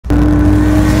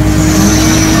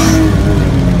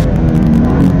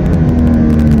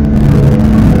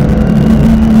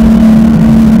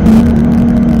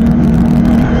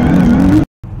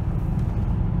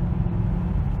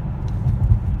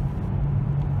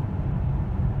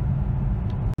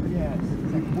You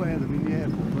can wear them in the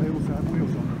airport, but they also have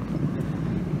wheels on them.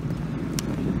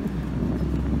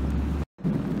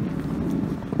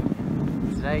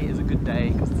 Today is a good day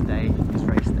because today is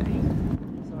race day.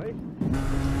 Sorry?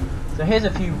 So here's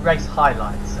a few race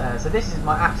highlights. So this is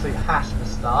my absolute hash for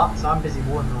start. So I'm busy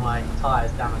warming my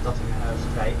tyres down the Nottingham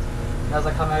straight. And as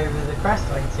I come over the crest,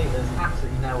 I can see there's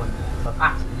absolutely no one there. So I've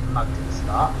absolutely mugged at the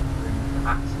start. I'm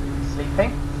absolutely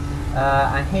sleeping.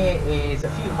 And here is a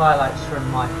few highlights from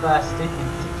my first stint in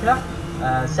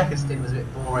particular. Second stint was a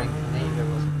bit boring for me. There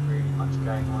wasn't really much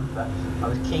going on, but I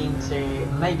was keen to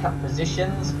make up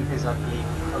positions because I believe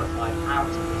I qualified out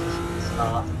of position at the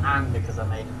start, and because I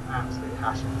made an absolute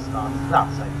hash at the start as well.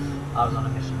 So I was on a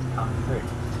mission to come through.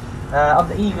 Of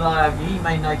the eagle eye view, you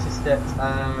may notice that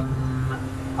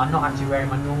I'm not actually wearing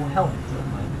my normal helmet at the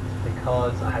moment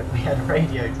because we had a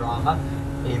radio drama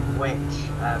in which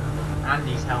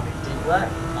Andy's helmet didn't work,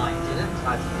 mine didn't.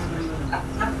 I had to use a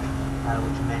adapter,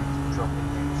 which meant dropping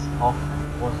it off, and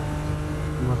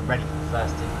he wasn't ready for the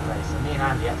first in the race. So me and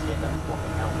Andy actually ended up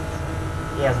swapping helmets.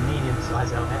 So he has a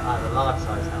medium-sized helmet, I have a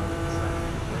large-sized helmet. So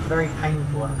it was very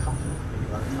painful and uncomfortable for me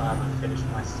by the time I finished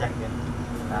my second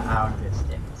hour and a bit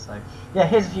stint. So yeah,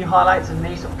 here's a few highlights of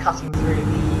me sort of cutting through the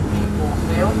E4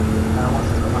 field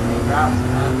once I've got my finger out,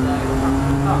 and got back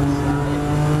to the car. So yeah,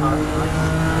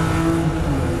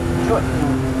 enjoy.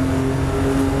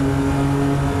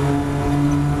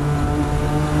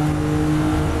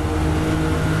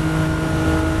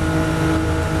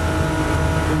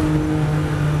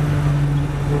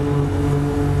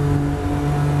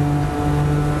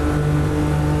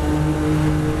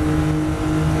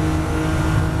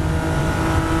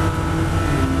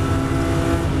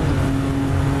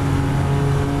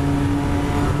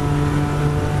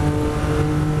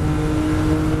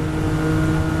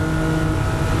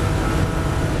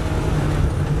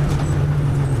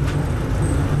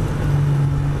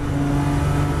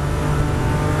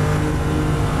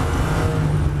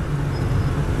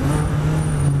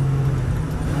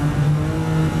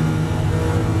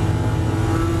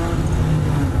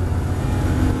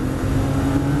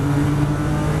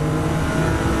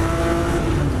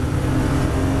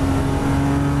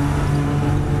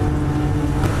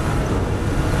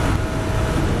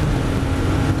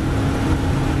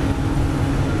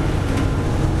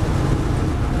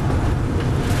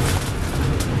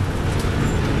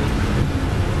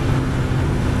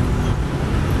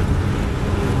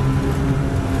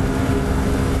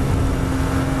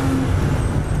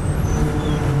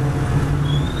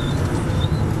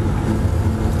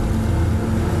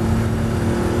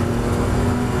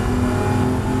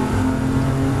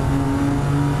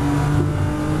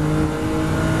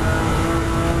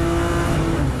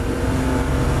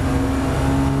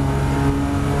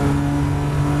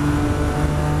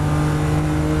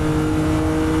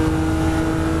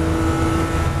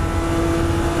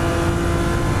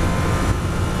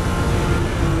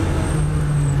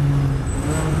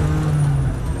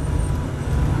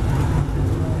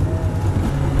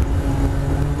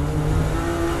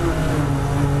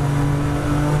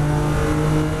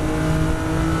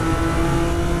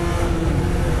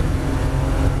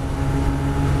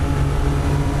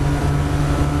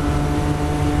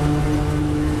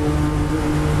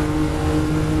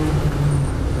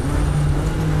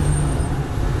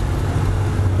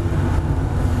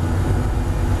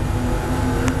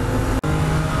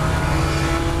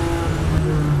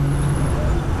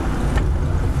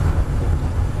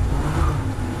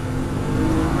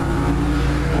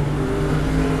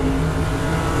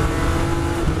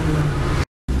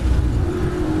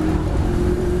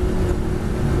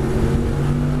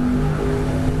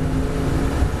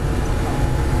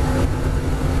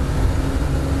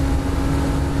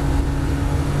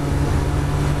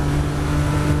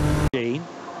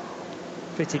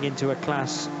 Fitting into a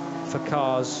class for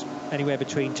cars anywhere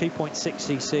between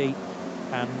 2.6cc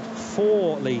and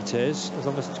 4 litres, as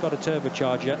long as it's got a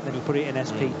turbocharger. Then you put it in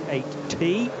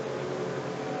SP8T,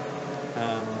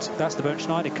 and that's the Bernd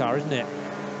Schneider car, isn't it?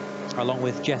 Along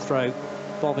with Jethro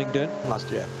Bovingdon last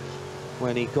year,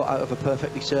 when he got out of a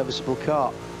perfectly serviceable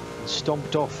car and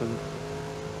stomped off and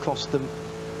cost them,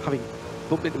 having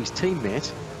bumped into his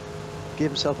teammate,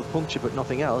 gave himself a puncture but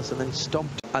nothing else, and then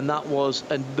stomped. And that was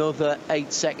another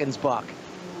 8 seconds back.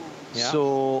 Yeah.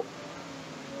 So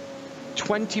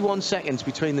 21 seconds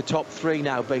between the top 3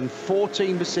 now, being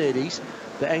 14 Mercedes,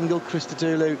 the Engel,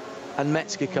 Christodoulou and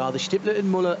Metzger car, the Stippler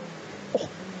and Muller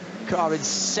car in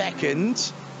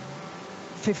second.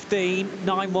 15,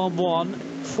 911,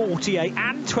 48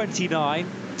 and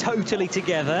 29 totally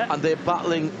together, and they're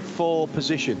battling for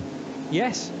position.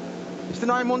 Yes, it's the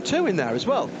 912 in there as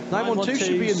well. 912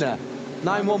 should be in there.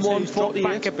 911 Drop 48.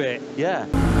 back a bit. Yeah.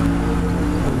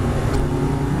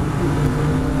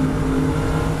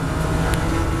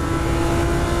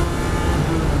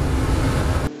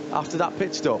 After that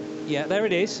pit stop. Yeah, there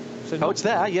it is. So Oh, it's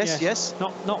there. Yes, yes.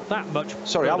 Not that much.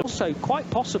 Sorry, But I was- also, quite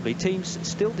possibly, teams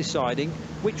still deciding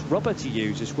which rubber to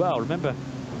use as well. Remember,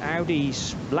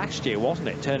 Audi's last year, wasn't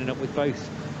it? Turning up with both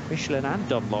Michelin and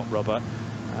Dunlop rubber,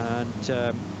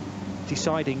 and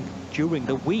deciding during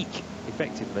the week,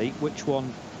 effectively, which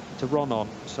one to run on.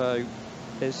 So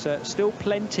there's still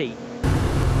plenty.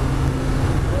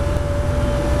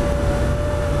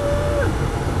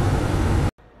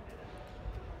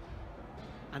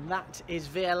 And that is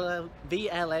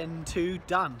VLN2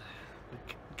 done. The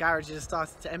garages have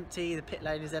started to empty, the pit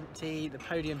lane is empty, the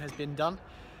podium has been done.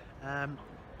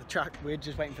 The truck, we're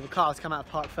just waiting for the car to come out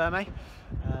of Parc Fermé.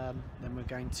 Then we're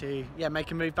going to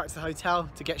make a move back to the hotel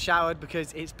to get showered,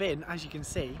 because it's been, as you can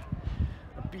see,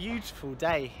 a beautiful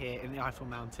day here in the Eifel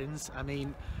Mountains. I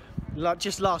mean,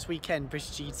 just last weekend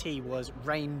British GT was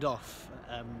rained off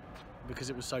because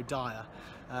it was so dire,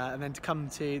 and then to come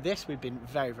to this, we've been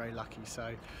very, very lucky.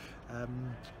 So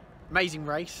amazing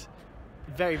race,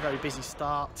 very, very busy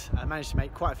start. I managed to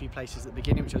make quite a few places at the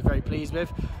beginning, which I was very pleased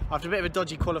with. After a bit of a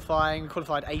dodgy qualifying,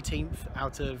 qualified 18th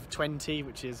out of 20,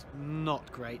 which is not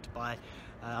great by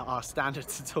our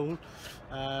standards at all.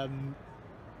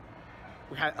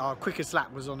 We had our quickest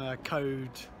lap was on a code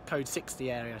 60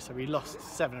 area, so we lost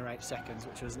 7 or 8 seconds,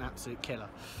 which was an absolute killer.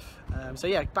 So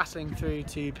yeah, battling through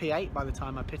to P8 by the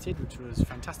time I pitted, which was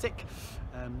fantastic.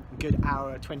 Good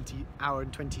hour and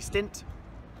 20 stint.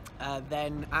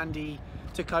 Then Andy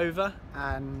took over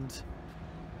and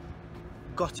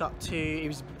got up to, he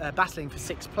was battling for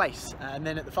 6th place, and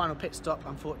then at the final pit stop,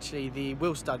 unfortunately, the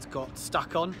wheel studs got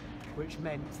stuck on, which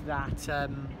meant that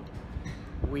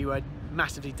we were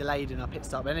massively delayed in our pit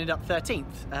stop. We ended up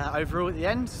 13th overall at the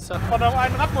end. So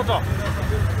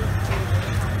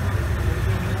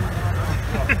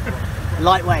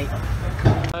lightweight.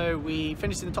 So we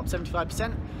finished in the top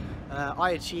 75%.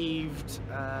 I achieved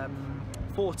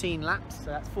 14 laps, so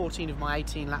that's 14 of my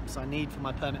 18 laps I need for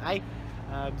my permit A.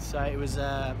 So it was,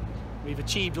 we've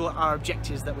achieved all our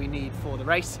objectives that we need for the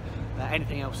race.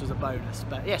 Anything else was a bonus,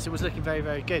 but yes, it was looking very,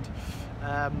 very good.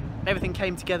 Everything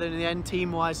came together in the end,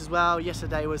 team-wise as well.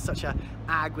 Yesterday was such a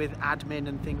ag with admin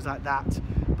and things like that,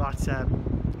 but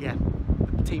yeah,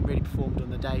 the team really performed on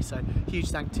the day. So huge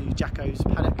thank to Jacko's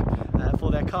Paddock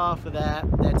for their car, for their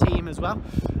team as well,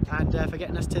 and for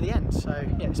getting us to the end. So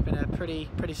yeah, it's been a pretty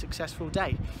successful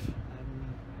day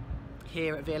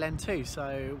here at VLN2.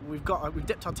 So we've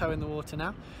dipped our toe in the water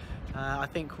now. I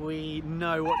think we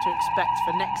know what to expect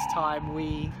for next time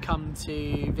we come to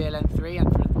VLN3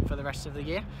 and for the rest of the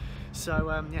year. So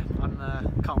yeah, I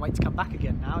can't wait to come back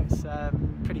again now. It's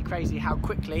pretty crazy how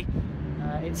quickly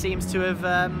it seems to have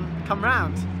come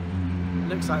round.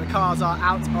 Looks like the cars are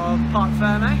out of Parc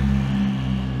Fermé.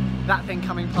 That thing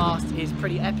coming past is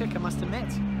pretty epic, I must admit.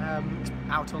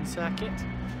 Out on circuit.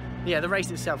 Yeah, the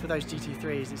race itself with those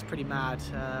GT3s is pretty mad.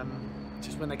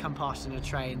 Just when they come past in a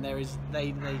train,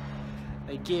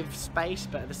 they give space,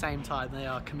 but at the same time they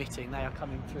are committing, they are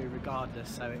coming through regardless.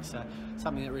 So it's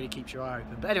something that really keeps your eye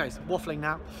open. But anyways, waffling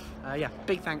now. Yeah,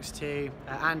 big thanks to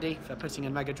Andy for putting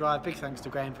in Mega Drive. Big thanks to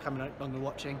Graham for coming along and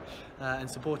watching and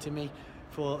supporting me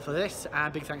for this,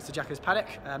 and big thanks to Jacko's Paddock.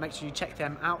 Make sure you check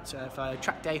them out for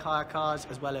track day hire cars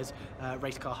as well as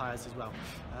race car hires as well.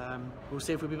 We'll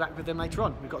see if we'll be back with them later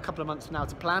on. We've got a couple of months now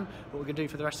to plan what we're going to do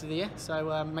for the rest of the year,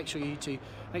 so make sure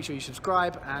you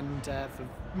subscribe, and for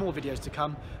more videos to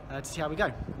come to see how we go.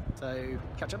 So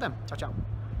catch up then. Ciao, ciao.